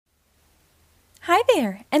Hi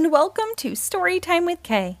there, and welcome to Storytime with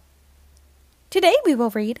Kay. Today we will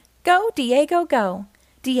read Go, Diego, Go!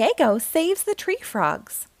 Diego Saves the Tree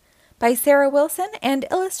Frogs by Sarah Wilson and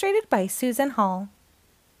illustrated by Susan Hall.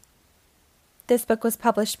 This book was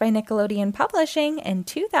published by Nickelodeon Publishing in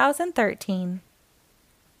 2013.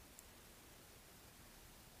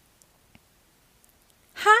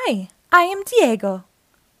 Hi, I am Diego.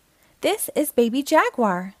 This is Baby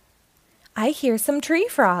Jaguar. I hear some tree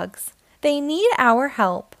frogs. They need our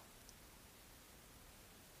help.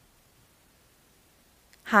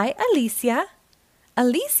 Hi, Alicia.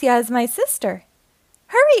 Alicia is my sister.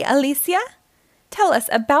 Hurry, Alicia. Tell us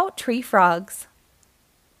about tree frogs.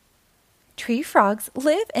 Tree frogs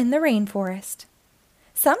live in the rainforest.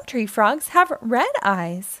 Some tree frogs have red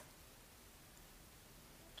eyes.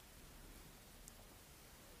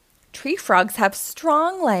 Tree frogs have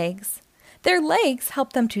strong legs. Their legs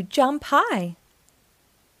help them to jump high.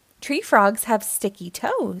 Tree frogs have sticky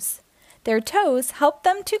toes. Their toes help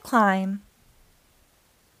them to climb.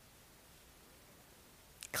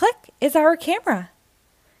 Click is our camera.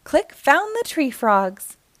 Click found the tree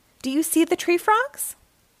frogs. Do you see the tree frogs?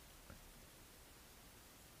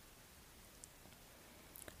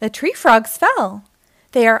 The tree frogs fell.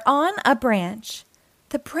 They are on a branch.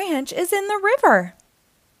 The branch is in the river.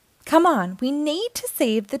 Come on, we need to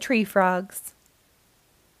save the tree frogs.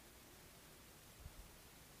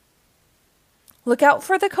 Look out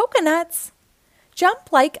for the coconuts.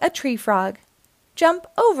 Jump like a tree frog. Jump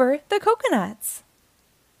over the coconuts.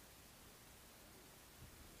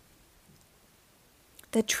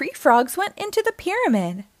 The tree frogs went into the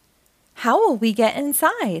pyramid. How will we get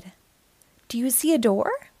inside? Do you see a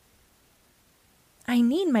door? I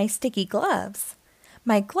need my sticky gloves.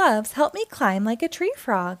 My gloves help me climb like a tree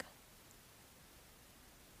frog.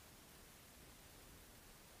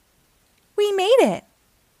 We made it.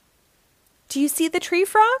 Do you see the tree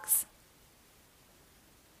frogs?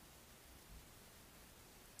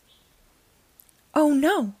 Oh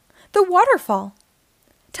no, the waterfall.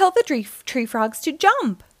 Tell the tree frogs to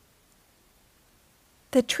jump.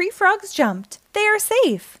 The tree frogs jumped. They are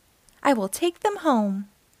safe. I will take them home.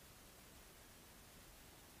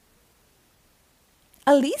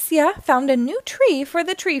 Alicia found a new tree for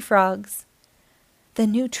the tree frogs. The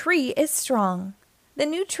new tree is strong. The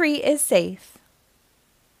new tree is safe.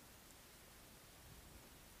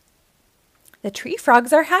 The tree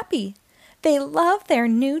frogs are happy. They love their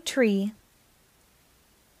new tree.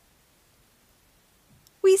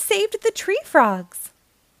 We saved the tree frogs.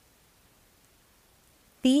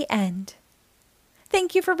 The end.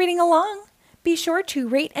 Thank you for reading along. Be sure to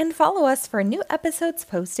rate and follow us for new episodes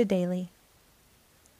posted daily.